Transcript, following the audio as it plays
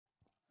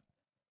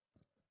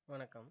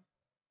வணக்கம்.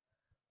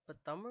 இப்போ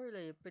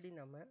தமிழில் எப்படி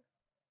நம்ம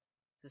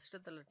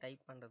சிஸ்டத்தில்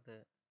டைப் பண்ணுறது,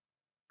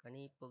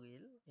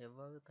 கணிப்பொறியில்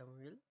எவ்வாறு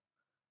தமிழில்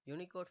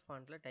யூனிகோட்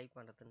ஃபாண்ட்டில் டைப்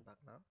பண்ணுறதுன்னு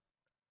பார்க்கலாம்.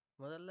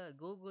 முதல்ல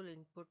கூகுள்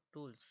இன்புட்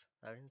டூல்ஸ்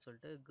அப்படின்னு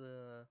சொல்லிட்டு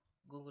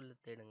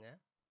கூகுளில் தேடுங்க.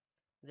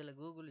 இதில்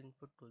கூகுள்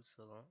இன்புட் டூல்ஸ்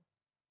வரும்.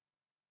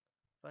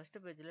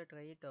 ஃபஸ்ட்டு பேஜில்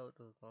ட்ரை இட்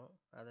அவுட் இருக்கும்,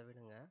 அதை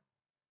விடுங்க.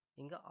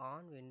 இங்கே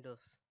ஆன்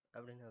விண்டோஸ்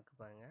அப்படின்னு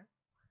வைப்பாங்க.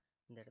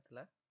 இந்த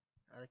இடத்துல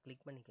அதை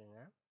கிளிக் பண்ணிக்கோங்க.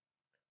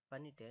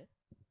 பண்ணிவிட்டு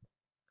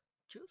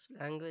சூஸ்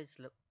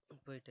லாங்குவேஜில்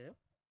போயிட்டு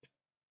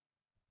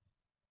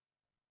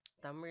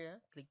தமிழை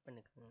கிளிக்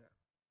பண்ணிக்கோங்க.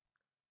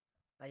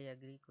 ஐ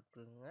அக்ரி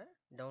கொடுத்துருங்க,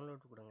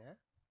 டவுன்லோட் கொடுங்க.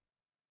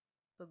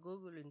 இப்போ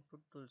கூகுள்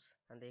இன்புட் டூல்ஸ்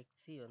அந்த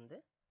எக்ஸி வந்து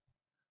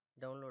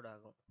டவுன்லோட்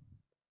ஆகும்.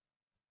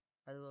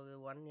 அது ஒரு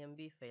 1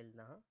 MB ஃபைல்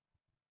தான்.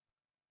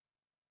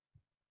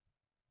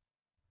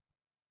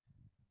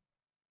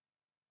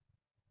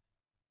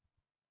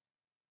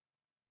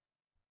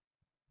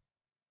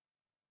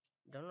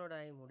 டவுன்லோட்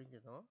ஆகி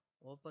முடிஞ்சதும்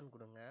ஓப்பன்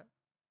கொடுங்க,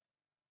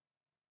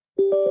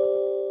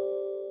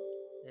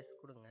 எஸ்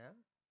கொடுங்க.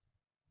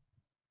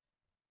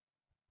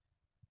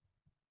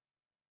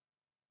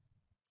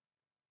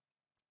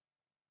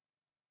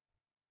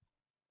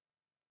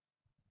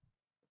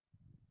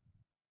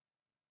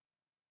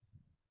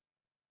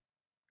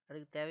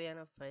 அதுக்கு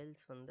தேவையான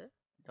ஃபைல்ஸ் வந்து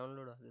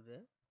டவுன்லோட் ஆகுது.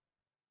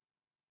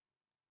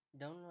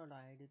 டவுன்லோட்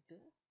ஆகிடுட்டு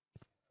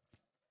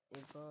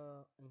இப்போ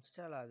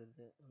இன்ஸ்டால்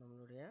ஆகுது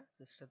நம்மளுடைய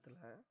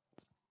சிஸ்டத்தில்.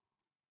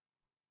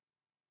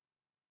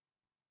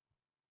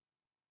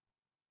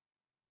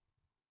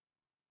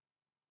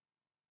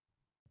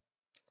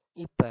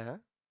 இப்போ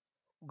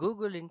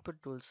கூகுள் இன்புட்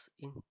டூல்ஸ்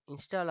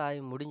இன்ஸ்டால் ஆகி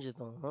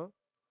முடிஞ்சதும்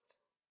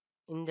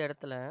இந்த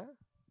இடத்துல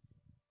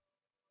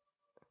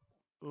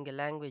இங்கே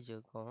லாங்குவேஜ்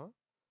இருக்கும்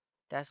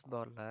டாஸ்க்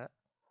பாரில்.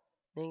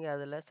 நீங்கள்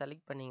அதில்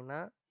செலக்ட் பண்ணிங்கன்னா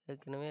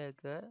ஏற்கனவே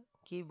இருக்க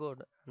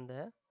கீபோர்டு அந்த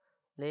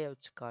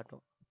லேஅவுட்ஸ்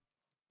காட்டும்.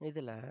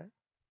 இதில்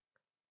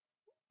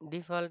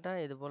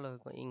டிஃபால்ட்டாக இது போல்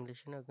இருக்கும்,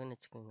 இங்கிலீஷ்னு இருக்குன்னு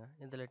வச்சுக்கோங்க.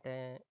 இதில்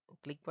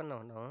கிளிக்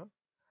பண்ணோன்னா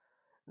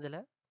இதில்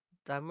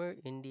Tamil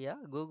India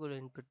Google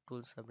input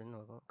tools அப்படின்னு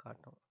வரும்,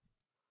 காட்டும்.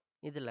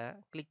 இதில்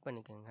கிளிக்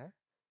பண்ணிக்கோங்க.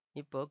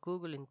 இப்போது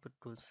கூகுள் இன்புட்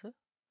டூல்ஸு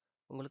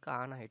உங்களுக்கு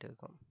ஆன் ஆகிட்டு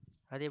இருக்கும்.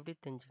 அது எப்படி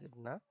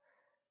தெரிஞ்சுக்கிட்டுனா,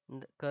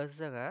 இந்த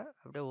கர்சரை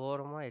அப்படியே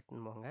ஓரமாக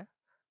எடுத்துன்னு போங்க,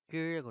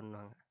 கீழே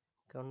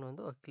கொண்டு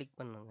வந்து ஒரு கிளிக்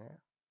பண்ணுங்க.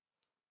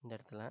 இந்த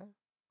இடத்துல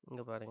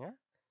இங்கே பாருங்கள்,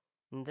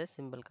 இந்த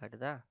சிம்பிள்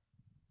காட்டுதா,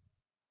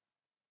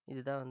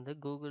 இதுதான் வந்து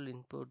கூகுள்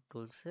இன்புட்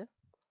டூல்ஸு.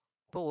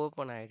 இப்போ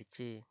ஓப்பன்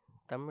ஆகிடுச்சு,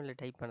 தமிழில்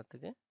டைப்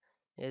பண்ணுறதுக்கு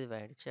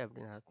எதுவாகிடுச்சு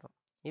அப்படின்னு அர்த்தம்.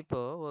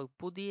 இப்போது ஒரு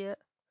புதிய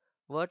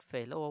வேர்ட்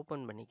ஃபைலை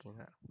ஓப்பன்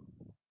பண்ணிக்கோங்க.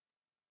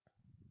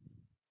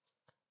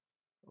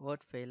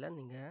 வேர்ட் ஃபைலை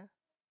நீங்கள்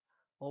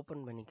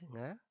ஓப்பன்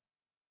பண்ணிக்கோங்க.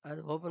 அது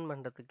ஓப்பன்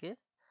பண்ணுறதுக்கு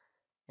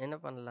என்ன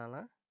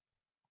பண்ணலான்னா,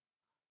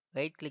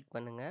 ரைட் கிளிக்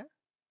பண்ணுங்கள்,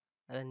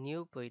 அதில் நியூ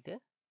போயிட்டு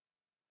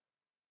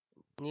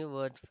நியூ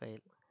வேர்ட்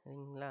ஃபைல்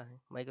சரிங்களா,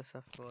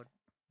 மைக்ரோசாஃப்ட் வேர்ட்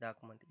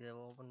டாக்குமெண்ட் இதை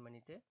ஓப்பன்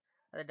பண்ணிவிட்டு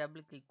அதை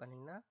டபுள் கிளிக்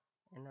பண்ணிங்கன்னா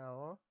என்ன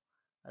ஆகும்,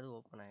 அது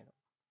ஓப்பன் ஆகிடும்.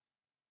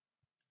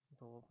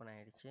 இப்போ ஓப்பன்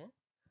ஆகிடுச்சு.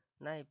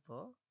 நான்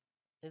இப்போது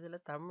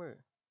இதில் தமிழ்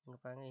இங்கே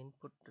பாருங்கள்,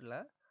 இன்புட்டில்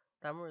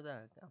தமிழ் தான்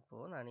இருக்குது.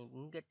 அப்போது நான்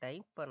இங்கே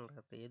டைப்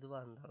பண்ணுறது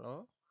எதுவாக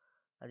இருந்தாலும்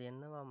அது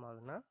என்னவா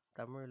மாறும்னா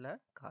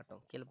தமிழில்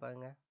காட்டும். கீழே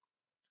பாருங்கள்,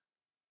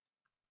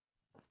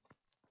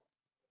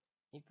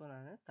 இப்போ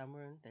நான்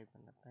தமிழ்னு டைப்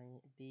பண்ணுறேன்,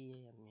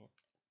 TAMA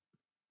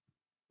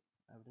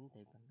அப்படின்னு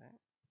டைப் பண்ணுறேன்.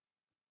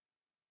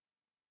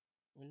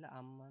 இல்லை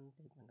அம்மான்னு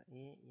டைப் பண்ணுறேன்,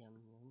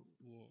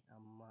 AMMA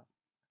அம்மா.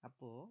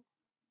 அப்போது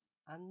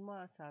அம்மா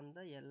சார்ந்த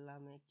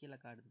எல்லாமே கீழே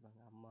காட்டுது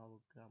பாருங்க,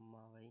 அம்மாவுக்கு,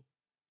 அம்மாவை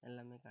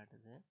எல்லாமே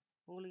காட்டுது.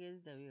 உங்களுக்கு எது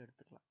தேவையோ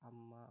எடுத்துக்கலாம்.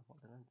 அம்மா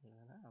மட்டும் தான்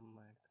தேவைன்னா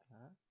அம்மா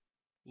எடுத்துக்கலாம்.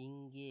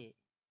 இங்கே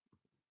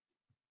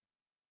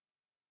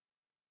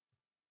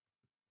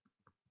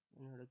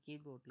என்னோட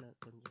கீபோர்டில்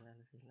கொஞ்சம்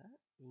வேலை செய்யலாம்.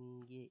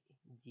 இங்கே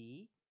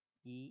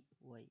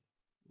GEY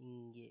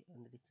இங்கே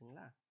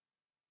வந்துடுச்சுங்களா.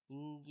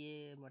 இங்கே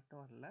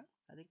மட்டும் வரல,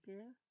 அதுக்கு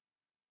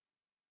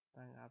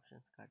பாருங்க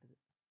ஆப்ஷன்ஸ் காட்டுது.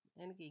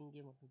 எனக்கு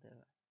இங்கே மட்டும்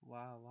தேவை,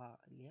 வா வா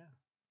இல்லையா,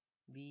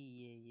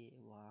 VAA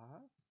வா,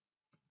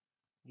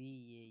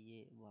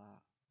 VAA வா.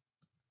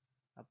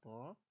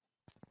 அப்போது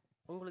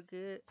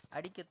உங்களுக்கு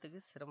அடிக்கிறதுக்கு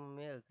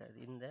சிரமமே இருக்காது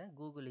இந்த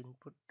கூகுள்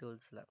இன்புட்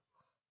டூல்ஸில்.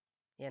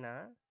 ஏன்னா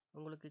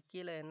உங்களுக்கு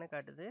கீழே என்ன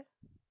காட்டுது,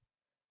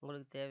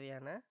 உங்களுக்கு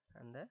தேவையான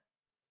அந்த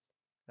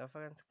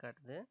ரெஃபரன்ஸ்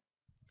காட்டுது,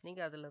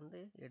 நீங்கள்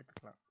அதிலேருந்து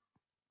எடுத்துக்கலாம்.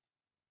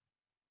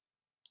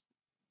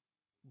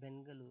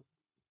 பெங்களூர்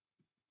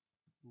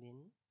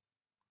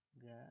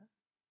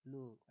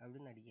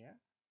அப்படின்னு அடிக்க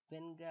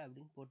பெண்க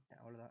அப்படின்னு போட்டேன்,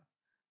 அவ்வளோதான்.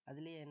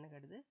 அதுலேயே என்ன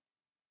காட்டுது,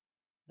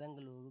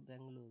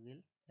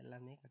 பெங்களூரில்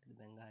எல்லாமே காட்டுது,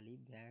 பெங்காலி,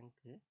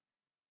 பேங்க்கு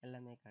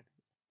எல்லாமே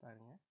காட்டுது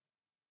பாருங்கள்.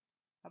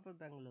 அப்போ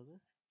பெங்களூரு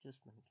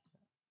சூஸ்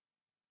பண்ணிக்கலாம்.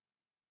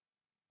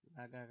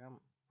 நகரம்,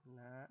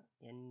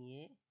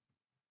 NAGARAM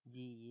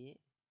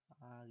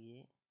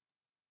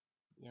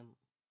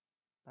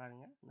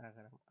பாருங்கள்,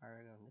 நகரம்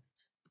அழகாக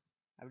வந்துடுச்சு.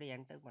 அப்படியே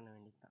என்டர் பண்ண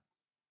வேண்டியது தான்.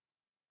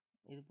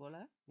 இது போல்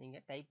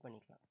நீங்கள் டைப்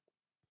பண்ணிக்கலாம்.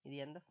 இது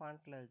எந்த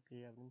ஃபாண்ட்டில்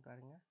இருக்குது அப்படின்னு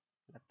பாருங்கள்,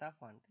 லதா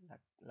ஃபாண்ட்.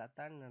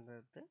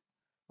 லதான்றது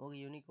ஒரு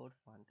யூனிகோட்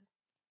ஃபாண்ட்.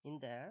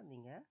 இந்த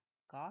நீங்கள்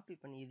காப்பி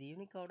பண்ணி, இது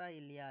யூனிகோடா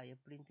இல்லையா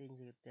எப்படின்னு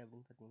தெரிஞ்சுக்கிறது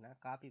அப்படின்னு பார்த்தீங்கன்னா,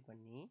 காப்பி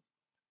பண்ணி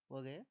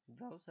ஒரு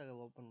ப்ரௌசரை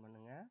ஓப்பன்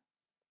பண்ணுங்கள்.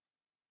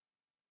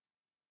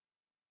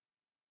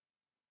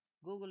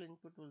 கூகுள்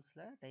இன்புட்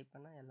டூல்ஸில் டைப்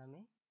பண்ணால்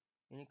எல்லாமே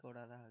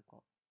யூனிகோடாக தான்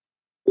இருக்கும்.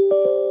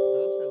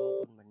 ப்ரௌசர்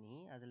ஓப்பன் பண்ணி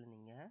அதில்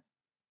நீங்கள்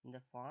இந்த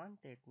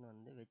ஃபாண்ட் எடுத்துன்னு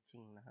வந்து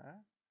வச்சிங்கன்னா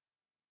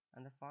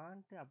அந்த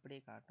ஃபாண்ட்டு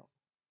அப்படியே காட்டும்.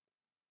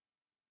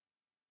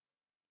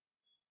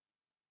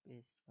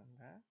 பேஸ்ட்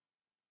பண்ணுறேன்.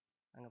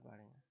 அங்கே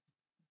பாருங்கள்,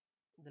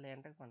 இதில்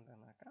என்டர்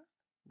பண்ணுறேன்னாக்கா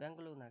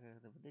பெங்களூர்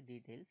நகரத்தை பற்றி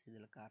டீட்டெயில்ஸ்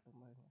இதில்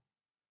காட்டும் பாருங்க,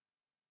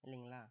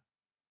 இல்லைங்களா?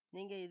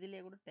 நீங்கள்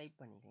இதிலே கூட டைப்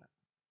பண்ணிக்கலாம்.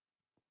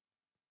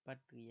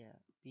 பற்றிய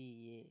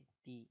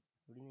PAT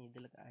அப்படின்னு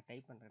இதில்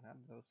டைப் பண்ணுறேன்னா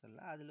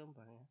ப்ரௌசரில் அதிலும்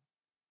பாருங்கள்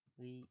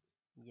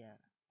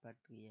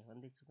பற்றிய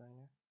வந்துச்சு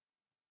பாருங்க.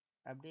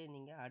 அப்படியே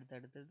நீங்கள்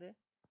அடுத்தடுத்தது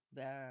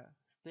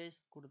ஸ்பேஸ்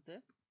கொடுத்து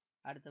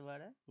அடுத்த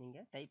வேர்டை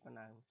நீங்கள் டைப் பண்ண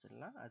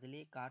ஆரம்பிச்சிடலாம்.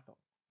 அதுலேயே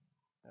காட்டும்.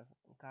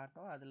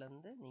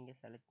 அதுலேருந்து நீங்கள்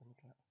செலக்ட்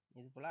பண்ணிக்கலாம்.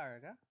 இது போல்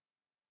அழகாக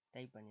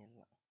டைப்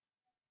பண்ணிடலாம்.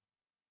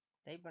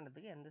 டைப்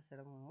பண்ணுறதுக்கு எந்த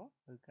சிரமமும்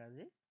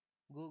இருக்காது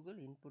கூகுள்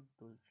இன்புட்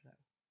டூல்ஸில்.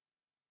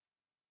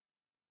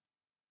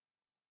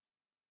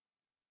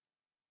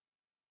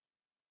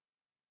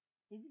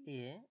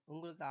 இதுலேயே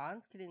உங்களுக்கு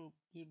ஆன்ஸ்கிரீன்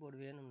கீபோர்டு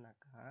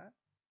வேணும்னாக்கா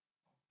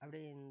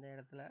அப்படியே இந்த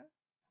இடத்துல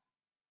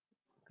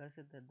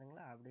கர்சர்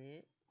தருதுங்களா, அப்படியே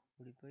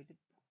இப்படி போயிட்டு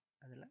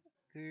அதில்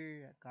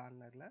கீழே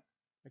கார்னரில்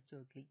வச்சு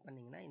கிளிக்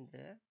பண்ணிங்கன்னா இந்த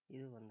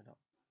இது வந்துடும்.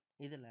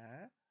 இதில்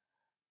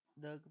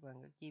இதற்கு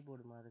பாருங்க,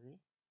 கீபோர்டு மாதிரி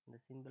இந்த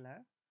சிம்பிளை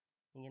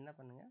நீங்கள் என்ன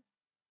பண்ணுங்கள்,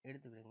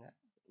 எடுத்து விடுங்க.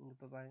 இங்கே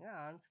இப்போ பாருங்கள்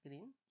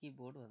ஆன்ஸ்கிரீன்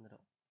கீபோர்டு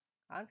வந்துடும்.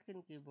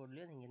 ஆன்ஸ்கிரீன்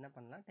கீபோர்ட்லேயே நீங்கள் என்ன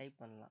பண்ணலாம்,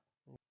 டைப் பண்ணலாம்.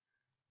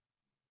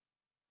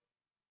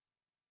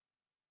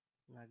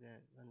 நகை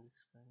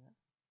வந்துச்சு பாருங்க.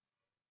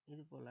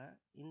 இது போல்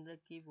இந்த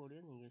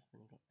கீபோர்டையும் நீங்கள் யூஸ்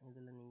பண்ணிக்கலாம்.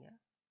 இதில் நீங்கள்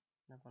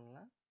என்ன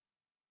பண்ணலாம்,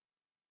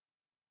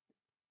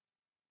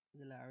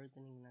 இதில்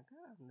அழுத்தினீங்கனாக்கா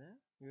அந்த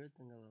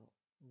எழுத்துங்க வரும்.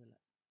 இதில்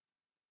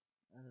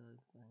அது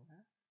பாருங்க,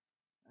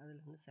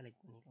 அதுலேருந்து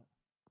செலக்ட் பண்ணிக்கலாம்.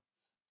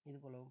 இது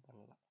போலவும்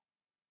பண்ணலாம்.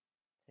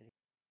 சரி,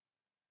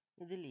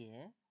 இதுலேயே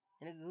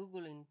எனக்கு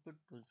கூகுள்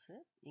இன்புட் டூல்ஸு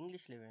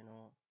இங்கிலீஷில்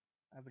வேணும்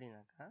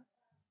அப்படின்னாக்கா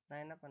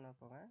நான் என்ன பண்ண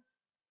போகிறேன்,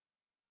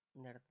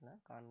 இந்த இடத்துல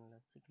கார்னரில்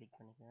வச்சு கிளிக்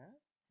பண்ணிக்கிறேன்.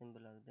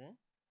 சிம்பிள் ஆகுது.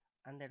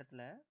 அந்த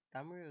இடத்துல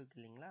தமிழ் இருக்கு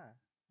இல்லைங்களா,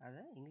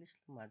 அதை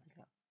இங்கிலீஷில்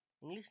மாற்றிக்கலாம்.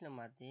 இங்கிலீஷில்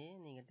மாற்றி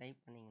நீங்கள்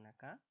டைப்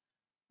பண்ணிங்கனாக்கா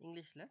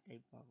இங்கிலீஷில்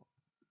டைப் ஆகும்.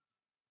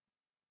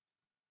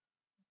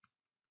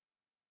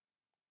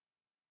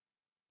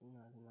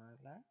 இன்னும் அது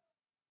மாறல,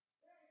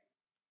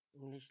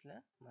 இங்கிலீஷில்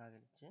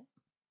மாறிடுச்சு.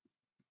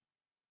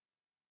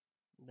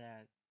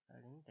 பேக்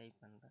அப்படின்னு டைப்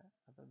பண்ணுறேன்.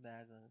 அப்போ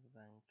பேக் வந்து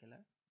பேங்கில்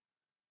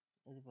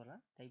இது போல்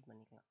டைப்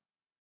பண்ணிக்கலாம்.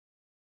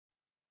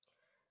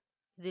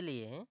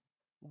 இதுலேயே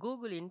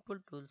கூகுள்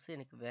இன்புட் டூல்ஸ்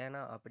எனக்கு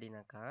வேணாம்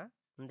அப்படின்னாக்கா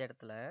இந்த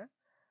இடத்துல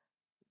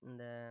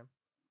இந்த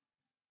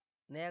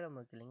நேரம்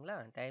இருக்கு இல்லைங்களா,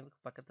 டைமுக்கு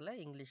பக்கத்தில்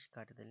இங்கிலீஷ்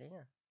காட்டுது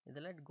இல்லையா,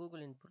 இதில்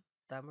கூகுள் இன்புட்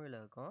தமிழில்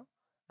இருக்கும்.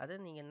 அதை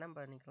நீங்கள் என்ன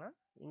பண்ணிக்கலாம்,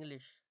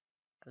 இங்கிலீஷ்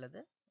அல்லது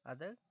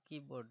அதர்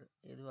கீபோர்டு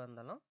எதுவாக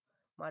இருந்தாலும்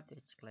மாற்றி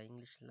வச்சுக்கலாம்,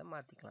 இங்கிலீஷில்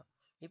மாற்றிக்கலாம்.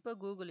 இப்போ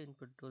கூகுள்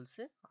இன்புட்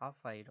டூல்ஸு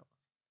ஆஃப் ஆகிடும்.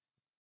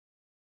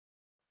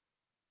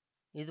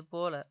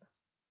 இதுபோல்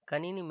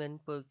கணினி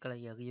மென்பொருட்களை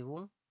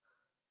அறியவும்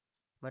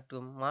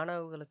மற்றும்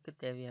மாணவர்களுக்கு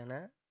தேவையான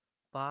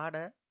பாட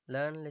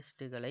லேர்ன்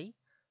லிஸ்ட்டுகளை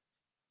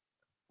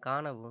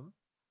காணவும்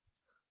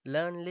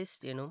லேர்ன்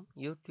லிஸ்ட் எனும்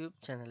யூடியூப்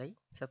சேனலை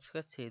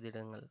சப்ஸ்கிரைப்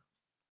செய்திடுங்கள்.